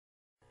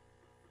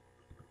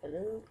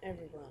Hello,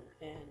 everyone,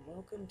 and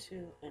welcome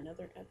to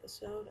another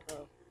episode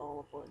of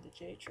All Aboard the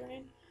J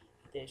Train.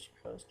 This is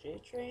your host, J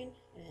Train,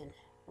 and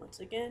once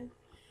again,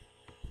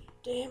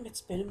 damn,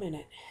 it's been a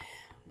minute,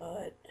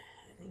 but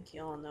I think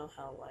you all know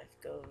how life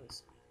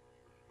goes.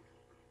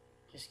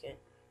 Just get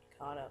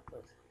caught up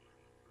with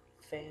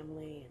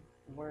family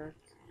and work.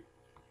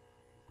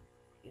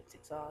 It's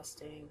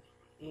exhausting.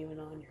 Even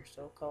on your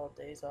so-called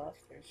days off,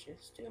 there's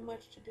just too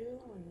much to do,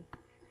 and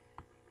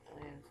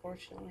I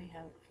unfortunately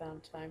haven't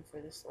found time for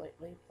this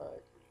lately,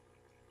 but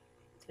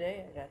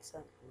today I got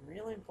something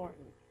really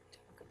important to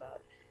talk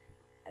about.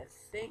 I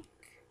think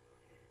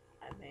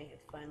I may have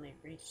finally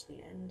reached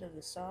the end of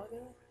the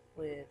saga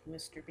with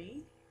Mr.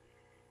 B.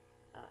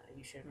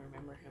 You should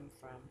remember him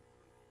from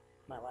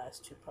my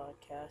last two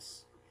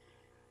podcasts.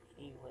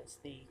 He was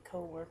the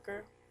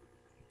co-worker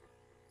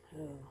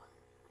who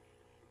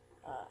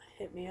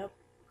hit me up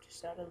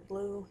just out of the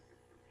blue,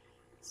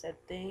 said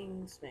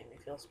things, made me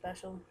feel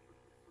special.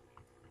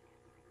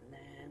 And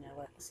then I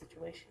let the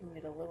situation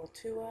get a little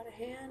too out of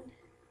hand.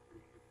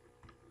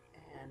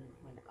 And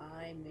when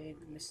I made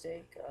the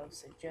mistake of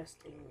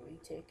suggesting we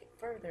take it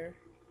further,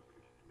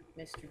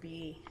 Mr.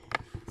 B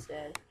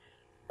said,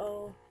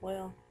 "Oh,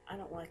 well, I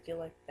don't like you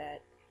like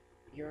that.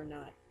 You're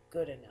not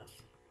good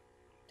enough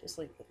to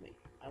sleep with me."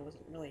 I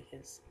wasn't really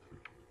his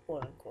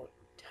quote-unquote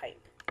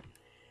type.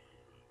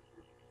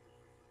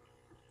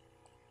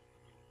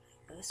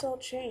 This all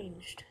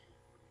changed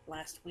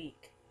last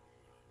week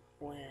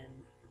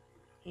when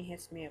he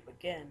hits me up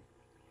again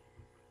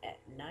at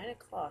 9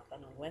 o'clock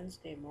on a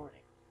Wednesday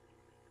morning.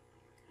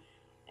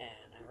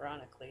 And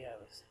ironically, I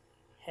was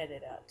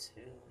headed out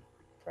to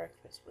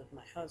breakfast with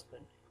my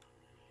husband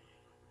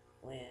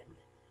when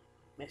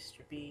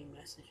Mr. B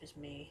messages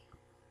me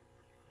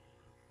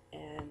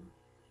and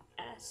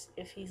asks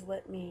if he's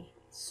let me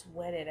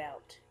sweat it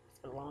out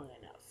for long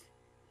enough.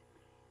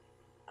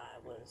 I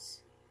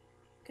was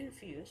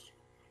confused.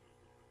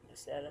 I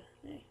said,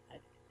 "Hey,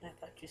 I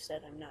thought you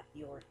said I'm not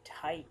your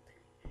type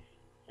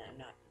and I'm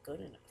not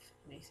good enough."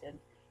 And he said,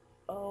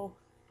 "Oh,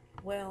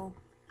 well,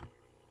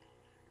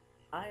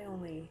 I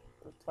only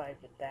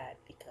replied with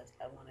that because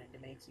I wanted to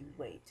make you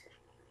wait.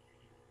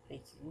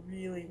 Make you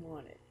really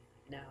want it."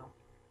 Now,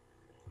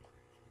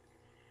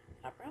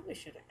 I probably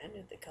should have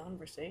ended the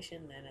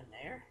conversation then and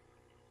there,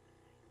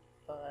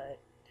 but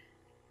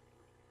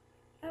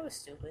I was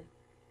stupid,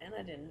 and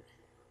I didn't.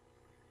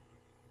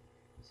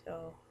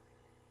 So,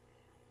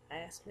 I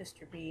asked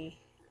Mr. B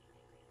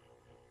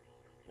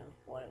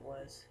what it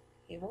was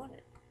he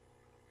wanted.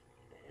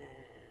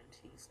 And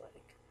he's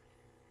like,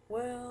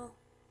 "Well,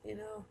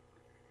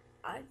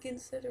 I'd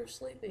consider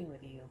sleeping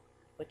with you,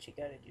 but you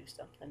gotta do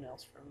something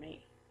else for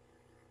me."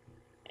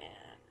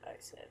 And I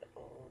said,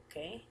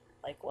 "Okay,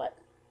 like what?"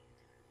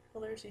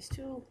 "Well, there's these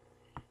two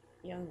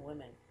young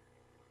women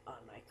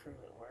on my crew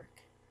at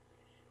work,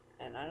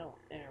 and I don't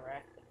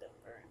interact with them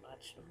very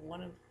much.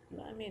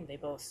 They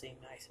both seem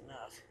nice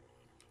enough,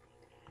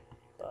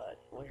 but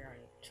we're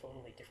in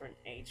totally different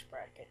age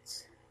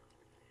brackets."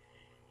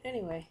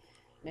 Anyway,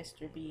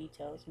 Mr. B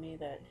tells me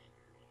that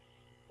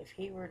if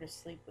he were to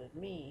sleep with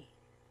me,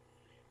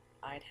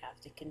 I'd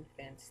have to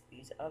convince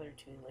these other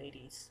two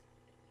ladies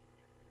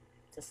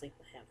to sleep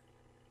with him.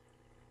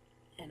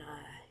 And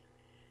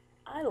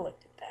I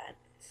looked at that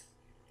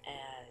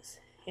as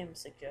him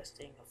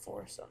suggesting a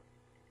foursome.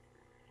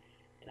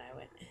 And I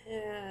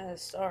went,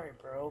 "Sorry,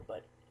 bro,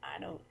 but I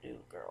don't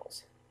do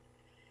girls."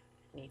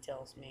 And he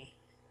tells me,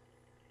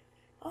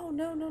 "Oh,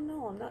 no,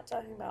 I'm not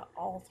talking about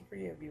all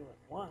three of you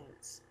at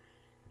once.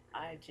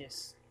 I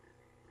just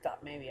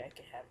thought maybe I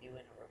could have you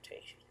in a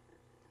rotation."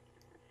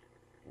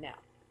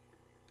 Now,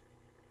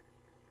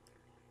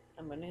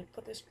 I'm going to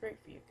put this straight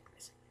for you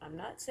guys. I'm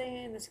not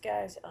saying this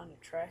guy's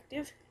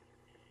unattractive,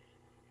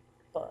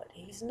 but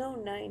he's no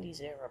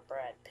 90s era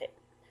Brad Pitt.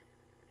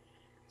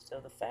 So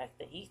the fact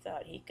that he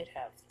thought he could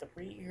have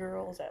three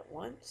girls at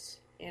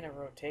once in a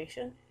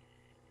rotation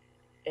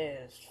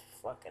is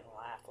fucking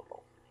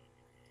laughable.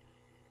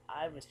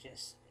 I was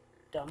just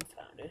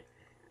dumbfounded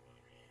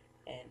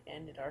and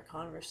ended our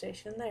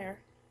conversation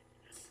there.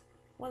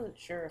 Wasn't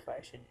sure if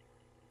I should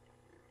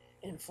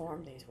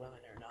inform these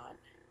women or not,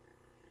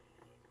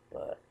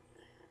 but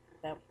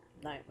that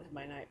night was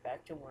my night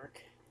back to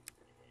work.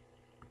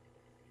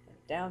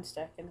 Down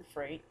stacking the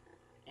freight,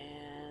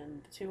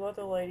 and the two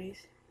other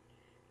ladies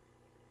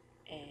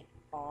and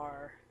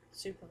our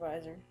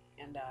supervisor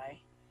and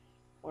I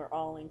were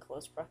all in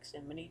close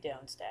proximity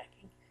down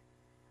stacking.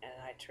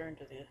 And I turned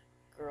to the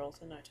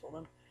girls and I told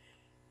them,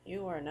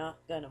 "You are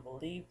not gonna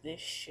believe this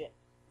shit.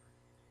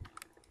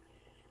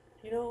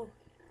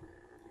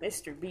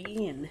 Mr.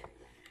 B and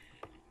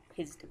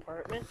his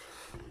department,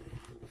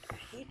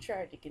 he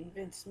tried to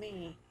convince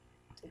me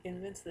to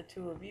convince the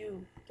two of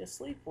you to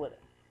sleep with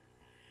him."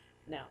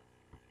 Now,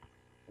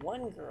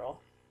 one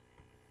girl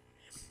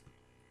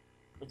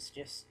was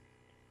just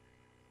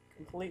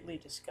completely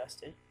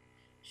disgusted.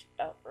 She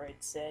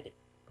outright said,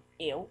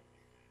 "Ew."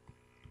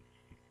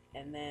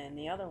 And then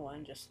the other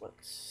one just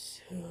looked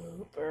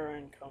super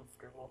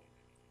uncomfortable.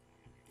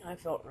 I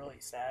felt really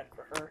sad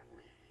for her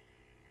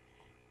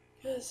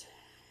because,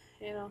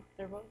 they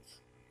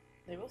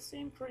both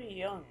seem pretty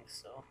young,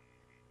 so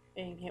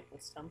being hit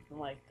with something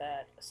like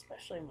that,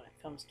 especially when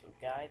it comes to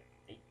a guy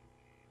that they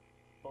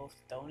both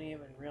don't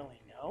even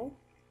really know,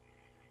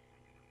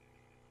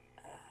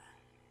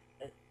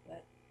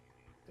 that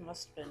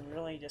must have been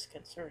really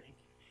disconcerting.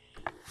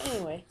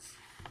 Anyway,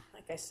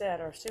 like I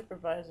said, our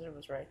supervisor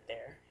was right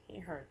there. He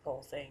heard the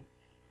whole thing,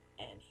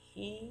 and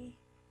he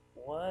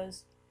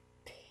was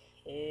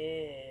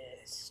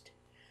pissed.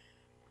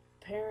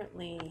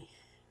 Apparently,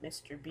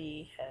 Mr.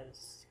 B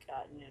has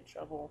gotten in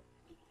trouble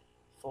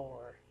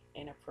for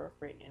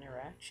inappropriate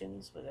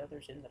interactions with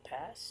others in the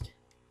past.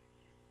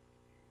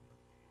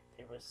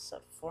 There was a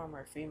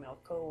former female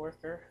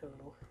co-worker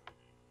who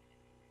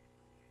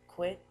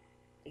quit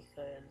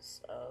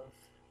because of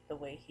the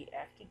way he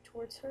acted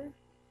towards her.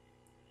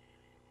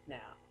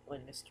 Now,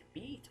 when Mr.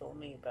 B told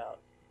me about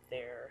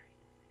their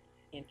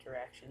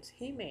interactions,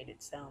 he made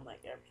it sound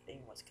like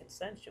everything was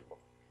consensual.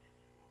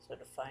 So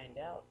to find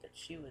out that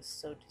she was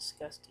so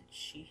disgusted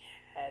she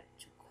had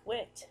to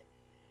quit,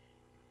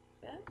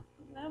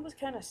 that was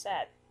kind of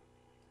sad.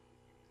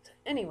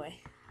 Anyway,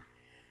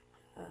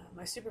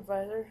 my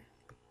supervisor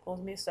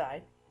pulled me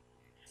aside,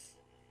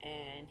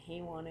 and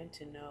he wanted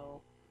to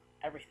know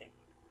everything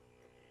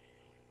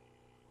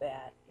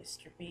that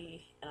Mr.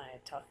 B and I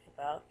had talked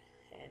about,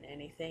 and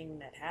anything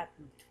that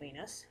happened between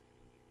us,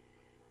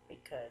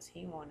 because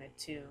he wanted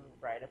to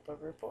write up a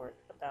report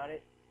about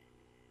it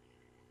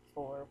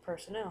for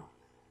personnel.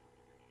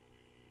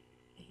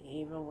 He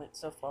even went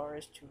so far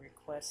as to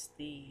request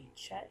the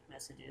chat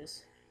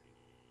messages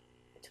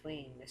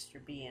between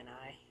Mr. B and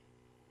I.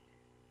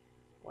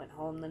 Went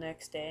home the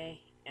next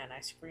day and I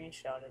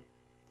screenshotted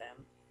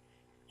them,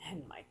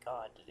 and my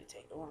god, did it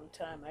take a long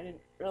time. I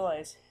didn't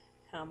realize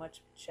how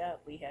much chat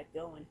we had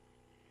going.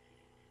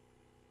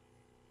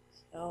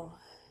 So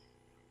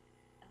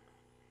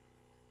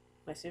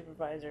my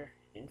supervisor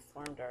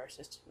informed our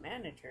assistant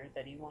manager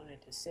that he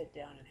wanted to sit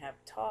down and have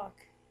a talk,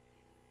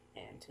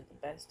 and to the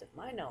best of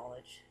my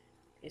knowledge,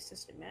 the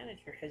assistant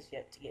manager has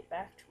yet to get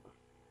back to him.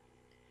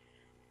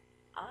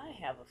 I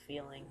have a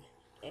feeling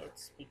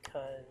it's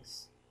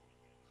because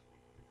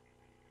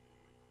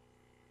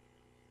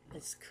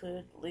this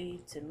could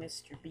lead to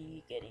Mr.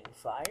 B getting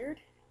fired,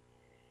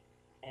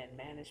 and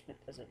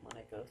management doesn't want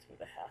to go through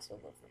the hassle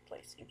of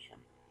replacing him.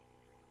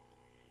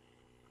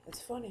 It's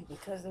funny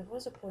because there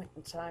was a point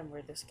in time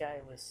where this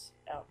guy was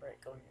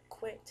outright going to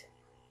quit,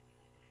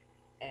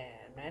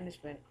 and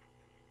management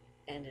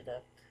ended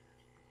up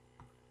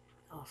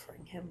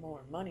offering him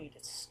more money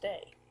to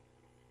stay.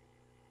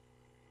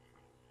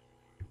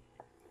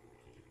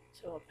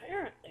 So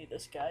apparently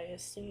this guy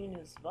is seen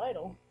as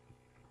vital,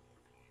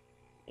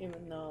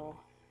 even though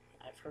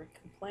I've heard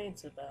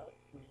complaints about,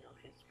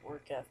 his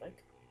work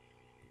ethic,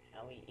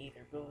 how he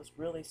either goes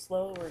really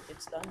slow or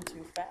gets done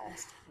too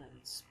fast and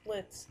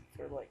splits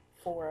for like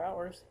 4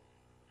 hours.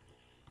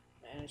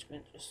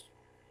 Management just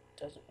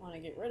doesn't want to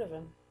get rid of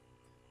him.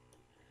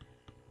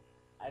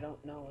 I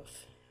don't know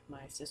if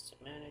my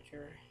assistant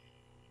manager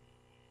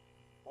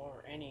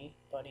or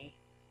anybody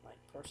like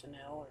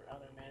personnel or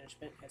other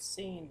management has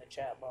seen the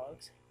chat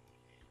logs.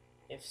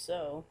 If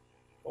so,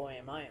 boy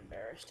am I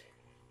embarrassed.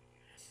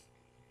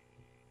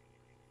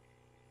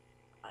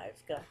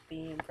 I've got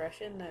the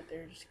impression that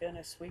they're just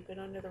gonna sweep it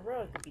under the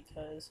rug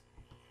because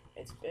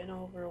it's been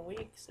over a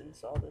week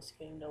since all this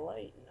came to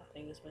light and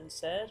nothing has been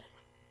said.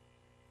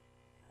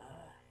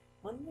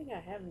 One thing I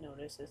have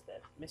noticed is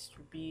that Mr.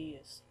 B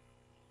is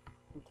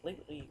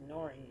completely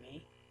ignoring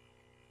me.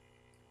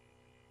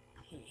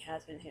 He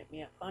hasn't hit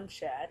me up on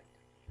chat.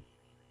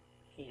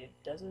 He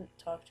doesn't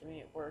talk to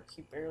me at work.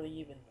 He barely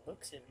even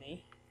looks at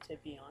me, to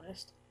be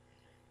honest.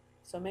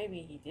 So maybe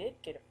he did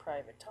get a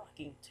private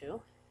talking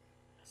to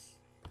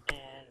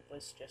and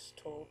was just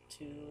told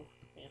to,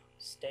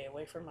 stay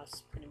away from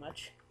us, pretty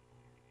much.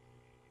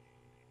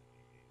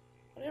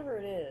 Whatever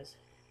it is,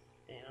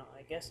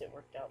 I guess it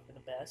worked out for the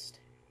best.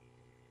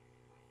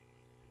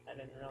 I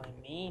didn't really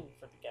mean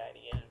for the guy to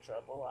get in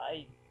trouble.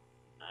 I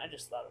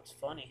just thought it was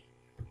funny.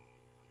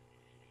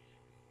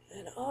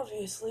 And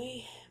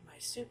obviously, my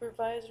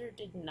supervisor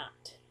did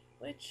not,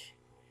 which,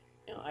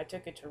 I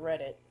took it to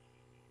Reddit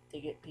to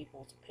get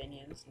people's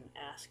opinions and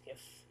ask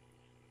if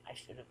I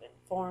should have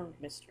informed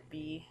Mr.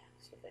 B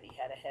so that he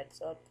had a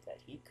heads up that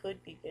he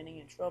could be getting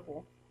in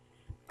trouble.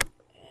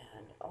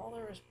 And all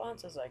the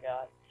responses I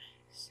got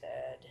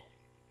said,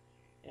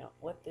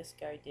 what this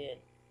guy did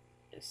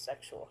is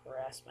sexual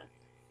harassment.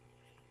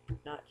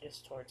 Not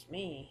just towards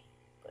me,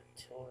 but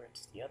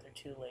towards the other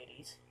two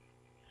ladies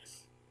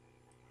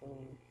who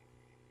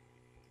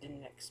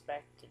didn't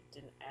expect and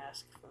didn't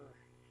ask for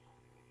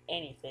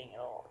anything at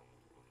all.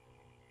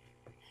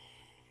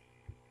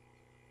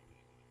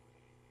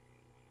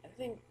 I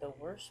think the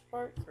worst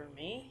part for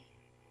me,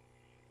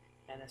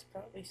 and this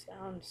probably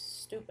sounds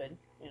stupid,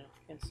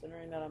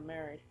 considering that I'm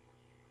married,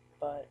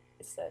 but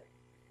it's that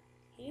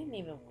he didn't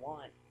even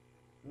want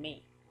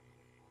me.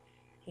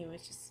 He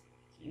was just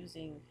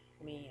using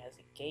me as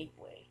a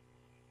gateway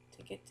to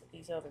to get to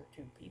these other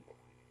two people.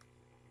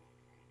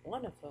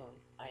 One of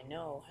whom I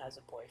know has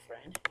a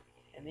boyfriend,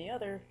 and the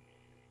other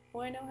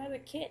who I know has a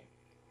kid.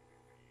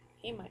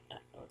 He might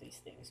not know these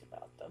things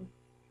about them,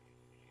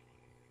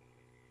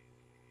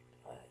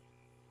 but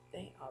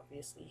they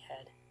obviously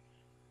had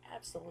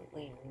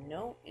absolutely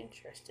no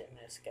interest in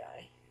this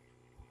guy.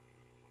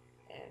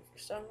 And for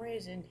some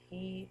reason,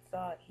 he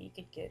thought he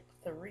could get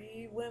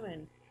 3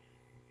 women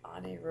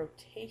on a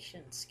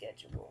rotation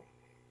schedule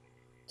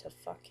to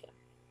fuck him.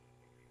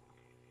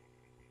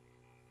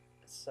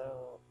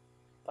 So,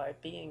 by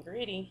being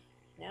greedy,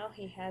 now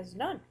he has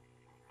none.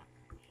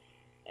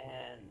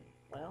 And,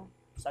 well,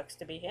 sucks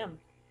to be him.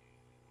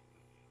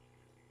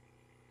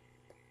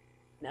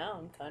 Now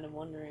I'm kind of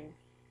wondering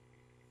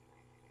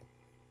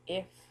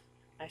if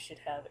I should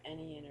have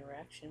any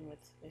interaction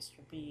with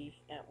Mr. B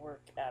at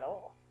work at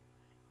all.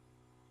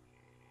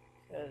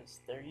 Because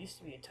there used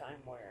to be a time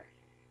where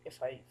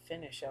if I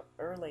finish up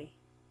early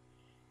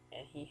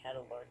and he had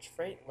a large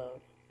freight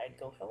load, I'd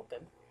go help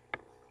him.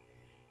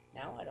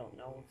 Now I don't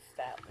know if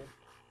that would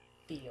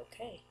be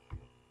okay.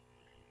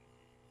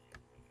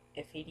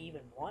 If he'd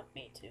even want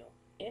me to.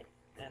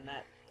 And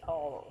that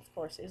all, of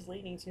course, is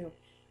leading to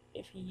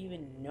if he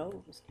even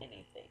knows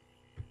anything.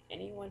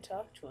 Anyone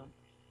talk to him?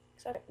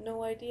 Because I have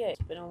no idea.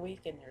 It's been a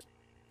week and there's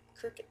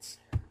crickets.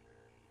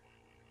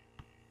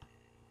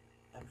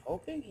 I'm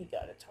hoping he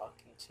got a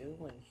talking to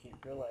when he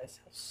realized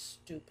how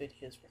stupid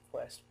his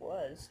request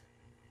was.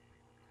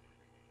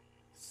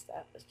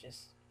 That was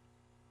just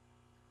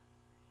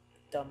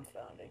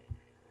dumbfounding.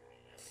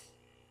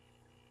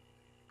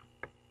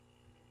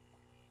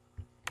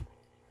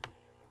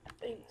 I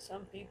think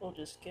some people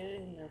just get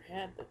it in their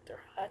head that they're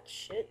hot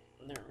shit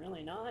and they're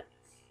really not.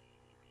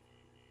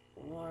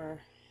 Or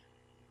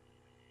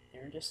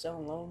they're just so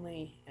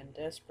lonely and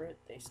desperate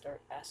they start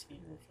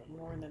asking for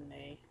more than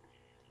they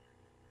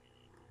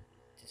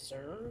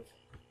deserve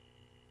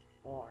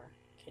or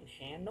can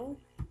handle.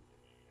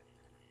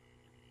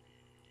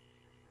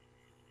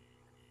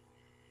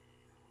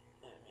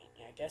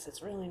 I guess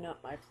it's really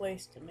not my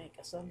place to make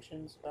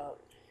assumptions about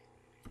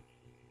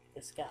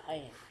this guy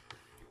and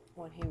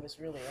what he was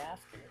really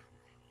after.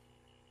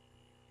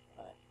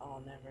 But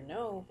I'll never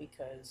know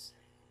because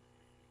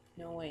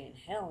no way in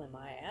hell am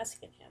I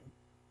asking him.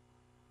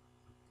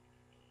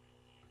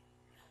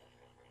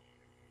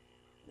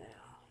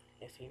 Now,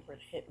 if he were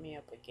to hit me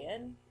up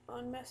again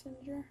on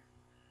Messenger,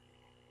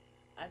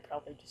 I'd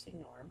probably just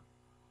ignore him.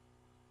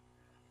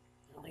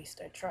 At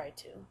least I try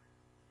to.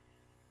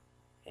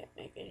 Can't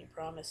make any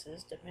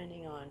promises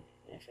depending on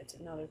if it's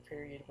another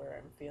period where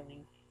I'm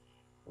feeling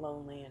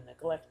lonely and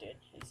neglected.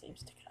 He seems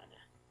to kind of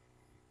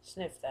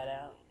sniff that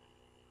out.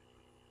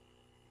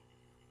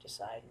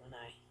 Decide when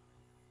I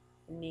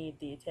need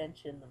the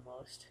attention the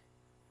most.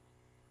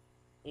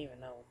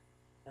 Even though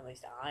at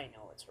least I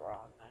know it's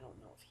wrong. I don't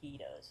know if he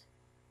does.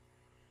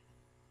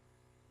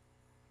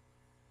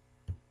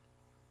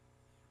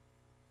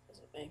 Does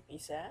it make me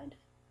sad?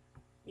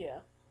 Yeah.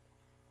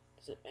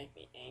 Does it make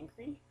me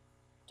angry?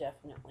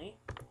 Definitely.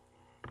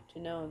 To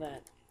know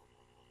that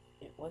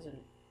it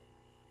wasn't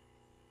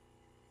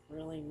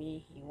really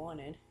me he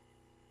wanted.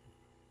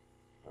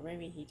 Or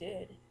maybe he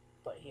did,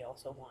 but he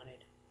also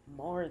wanted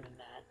more than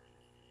that.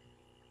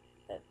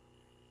 That,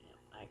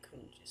 I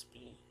couldn't just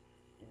be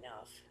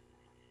enough.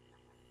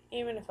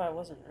 Even if I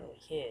wasn't really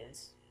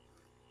his.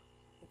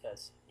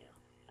 Because,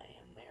 I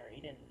am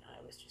married and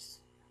I was just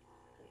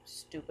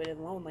stupid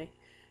and lonely.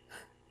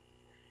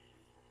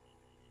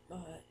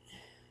 But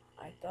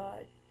I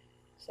thought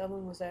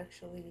someone was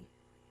actually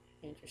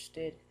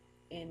interested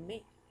in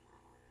me.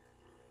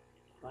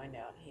 Find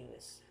out he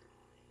was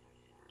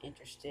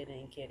interested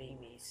in getting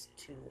these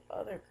 2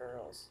 other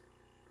girls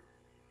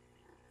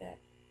that,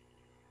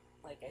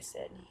 like I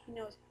said, he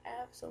knows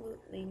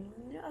absolutely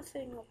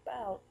nothing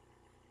about.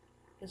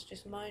 It's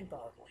just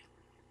mind-boggling.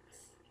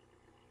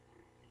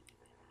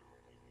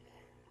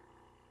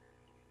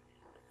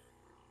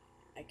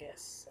 I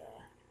guess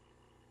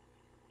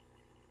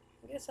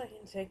I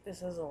can take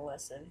this as a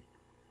lesson.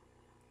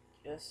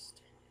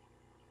 Just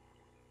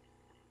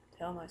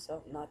tell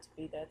myself not to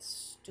be that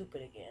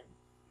stupid again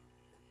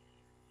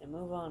and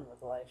move on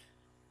with life.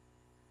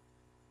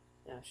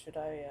 Now, should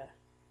I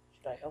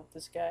help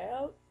this guy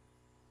out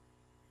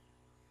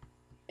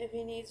if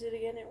he needs it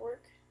again at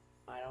work?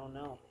 I don't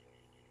know.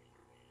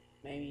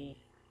 Maybe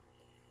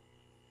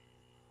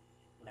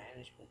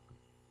management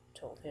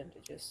told him to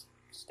just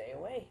stay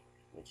away,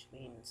 which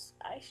means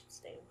I should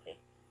stay away.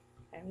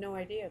 I have no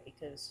idea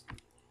because,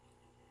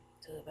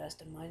 to the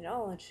best of my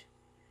knowledge,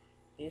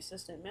 the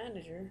assistant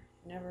manager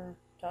never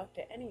talked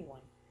to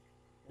anyone.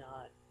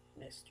 Not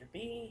Mr.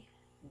 B,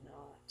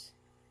 not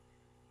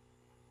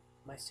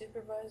my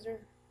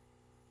supervisor.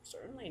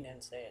 Certainly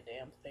didn't say a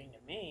damn thing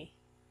to me.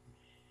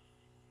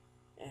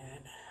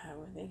 And I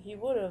would think he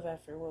would have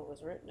after what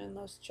was written in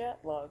those chat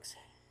logs.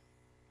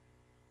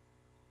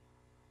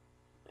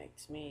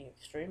 Makes me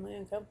extremely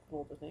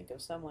uncomfortable to think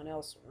of someone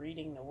else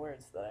reading the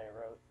words that I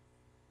wrote.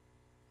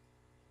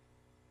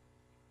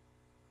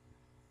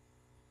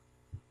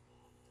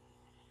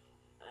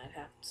 I'd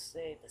have to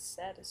say the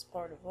saddest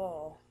part of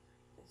all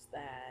is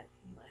that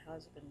my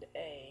husband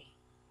A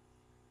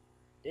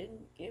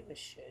didn't give a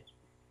shit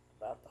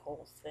about the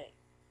whole thing.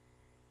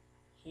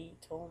 He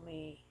told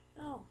me,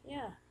 oh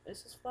yeah,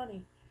 this is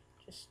funny,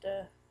 just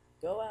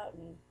go out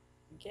and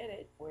get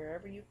it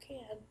wherever you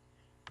can.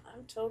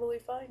 I'm totally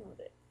fine with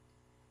it.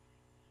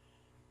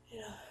 You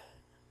know,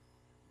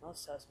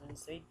 most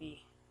husbands, they'd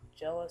be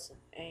jealous and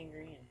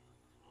angry and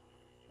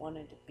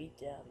wanted to beat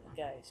down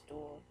the guy's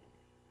door.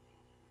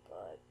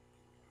 But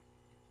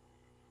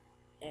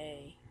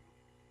A,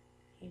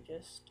 he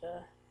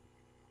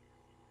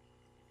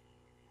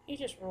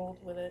just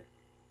rolled with it.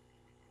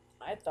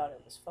 I thought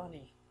it was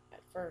funny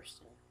at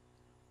first, and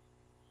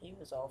he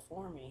was all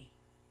for me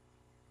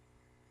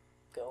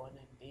going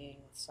and being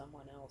with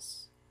someone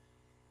else,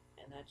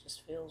 and that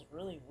just feels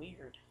really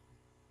weird.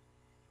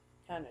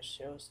 Kind of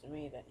shows to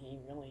me that he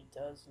really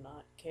does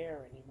not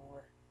care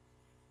anymore,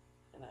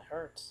 and that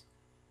hurts.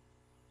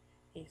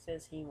 He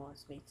says he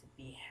wants me to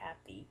be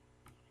happy,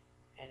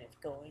 and if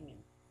going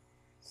and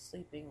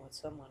sleeping with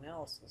someone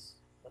else is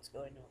what's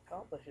going to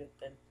accomplish it,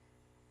 then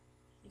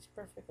he's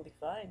perfectly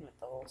fine with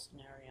the whole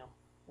scenario,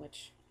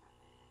 which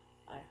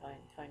I find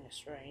kind of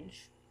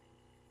strange.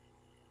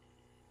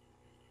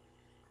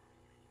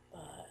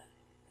 But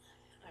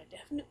I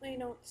definitely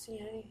don't see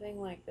anything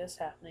like this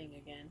happening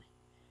again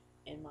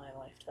in my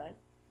lifetime.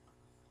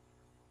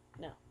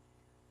 No.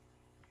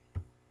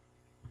 The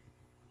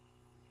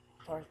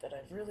part that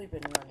I've really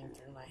been running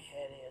through my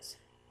head is,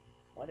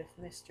 what if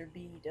Mr.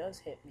 B does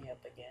hit me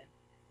up again?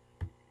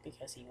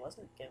 Because he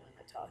wasn't given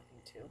a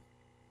talking to,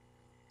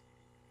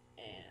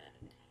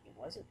 and he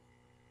wasn't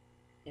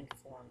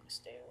informed to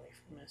stay away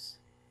from this.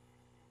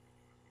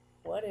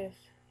 What if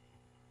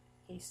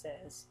he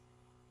says,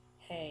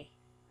 hey,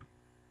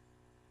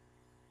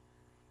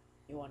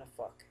 you wanna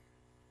fuck?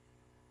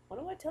 What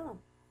do I tell him?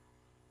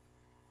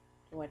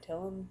 Do I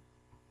tell him,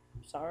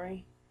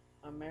 sorry,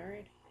 I'm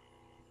married?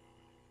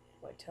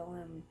 Do I tell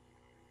him,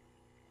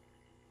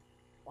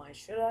 why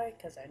should I?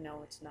 Because I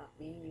know it's not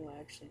me you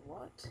actually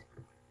want.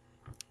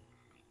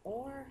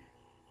 Or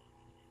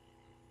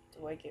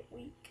do I get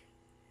weak?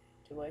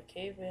 Do I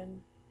cave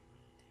in?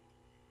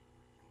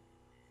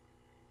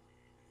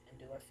 And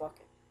do I fuck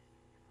it?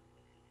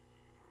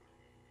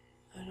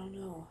 I don't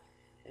know.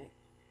 It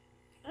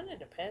kind of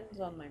depends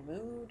on my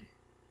mood,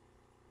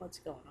 what's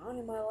going on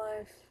in my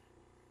life.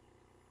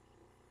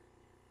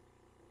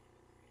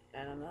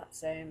 And I'm not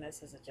saying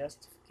this is a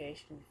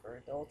justification for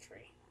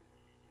adultery,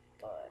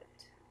 but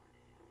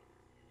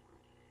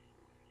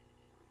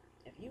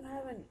if you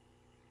haven't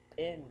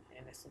been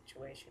in a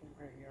situation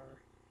where you're,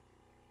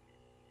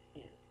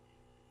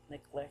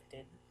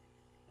 neglected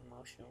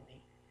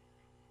emotionally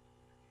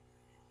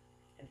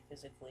and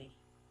physically,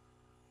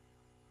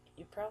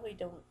 you probably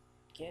don't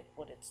get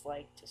what it's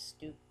like to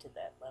stoop to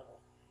that level.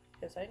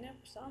 Because I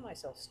never saw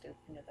myself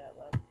stooping to that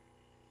level.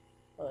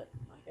 But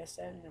like I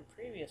said in a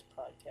previous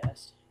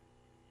podcast,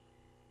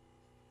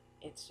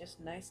 it's just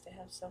nice to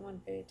have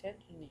someone pay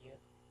attention to you.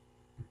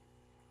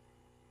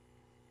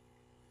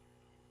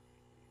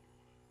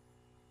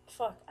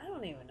 Fuck, I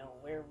don't even know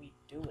where we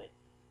do it.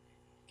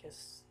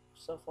 Because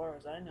so far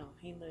as I know,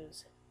 he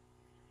lives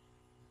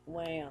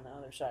way on the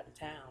other side of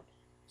town.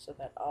 So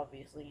that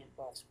obviously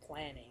involves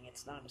planning.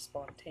 It's not a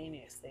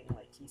spontaneous thing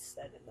like he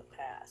said in the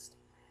past.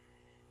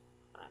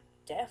 I'm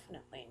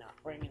definitely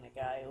not bringing a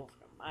guy over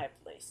to my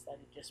place.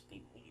 That'd just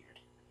be weird.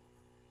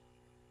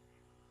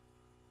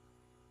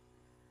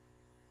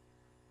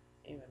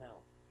 Even though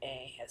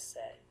A has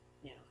said,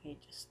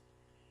 he'd just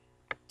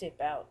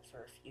dip out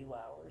for a few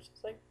hours.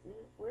 It's like,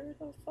 where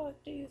the fuck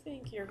do you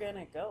think you're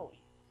gonna go?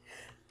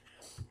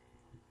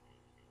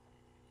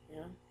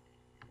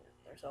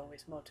 There's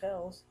always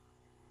motels.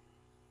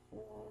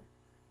 Well,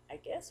 I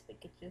guess we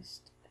could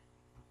just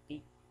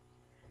be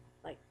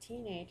like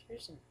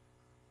teenagers and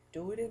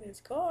do it in his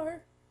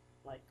car,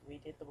 like we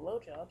did the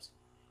blowjobs.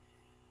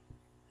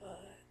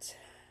 But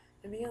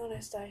to be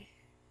honest, I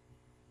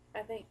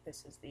think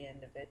this is the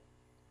end of it.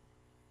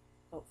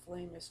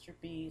 Hopefully Mr.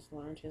 B's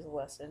learned his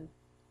lesson.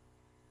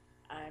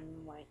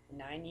 I'm like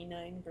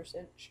 99%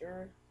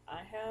 sure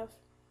I have.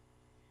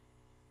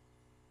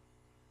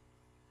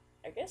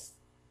 I guess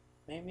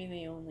maybe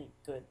the only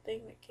good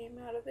thing that came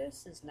out of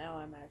this is now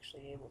I'm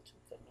actually able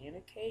to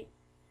communicate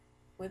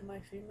with my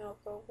female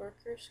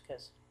co-workers,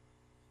 because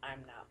I'm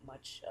not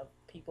much of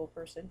a people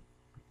person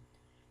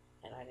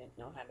and I didn't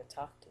know how to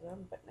talk to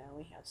them, but now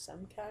we have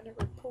some kind of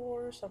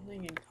rapport,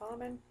 something in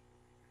common.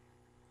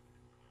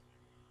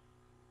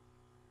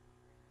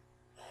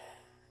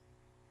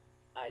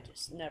 I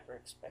just never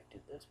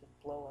expected this would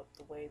blow up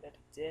the way that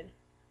it did.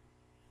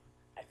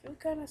 I feel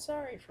kind of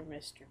sorry for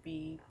Mr.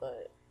 B,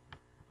 but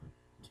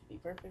to be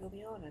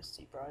perfectly honest,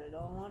 he brought it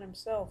all on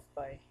himself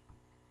by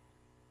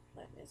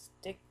letting his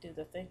dick do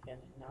the thinking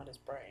and not his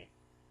brain.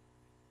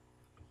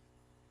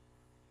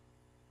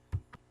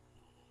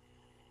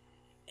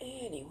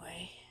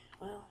 Anyway,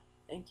 well,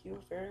 thank you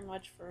very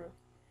much for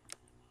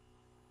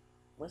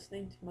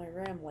listening to my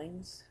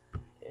ramblings.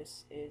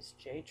 This is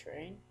J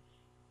Train,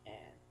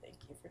 and thank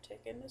you you for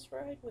taking this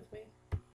ride with me.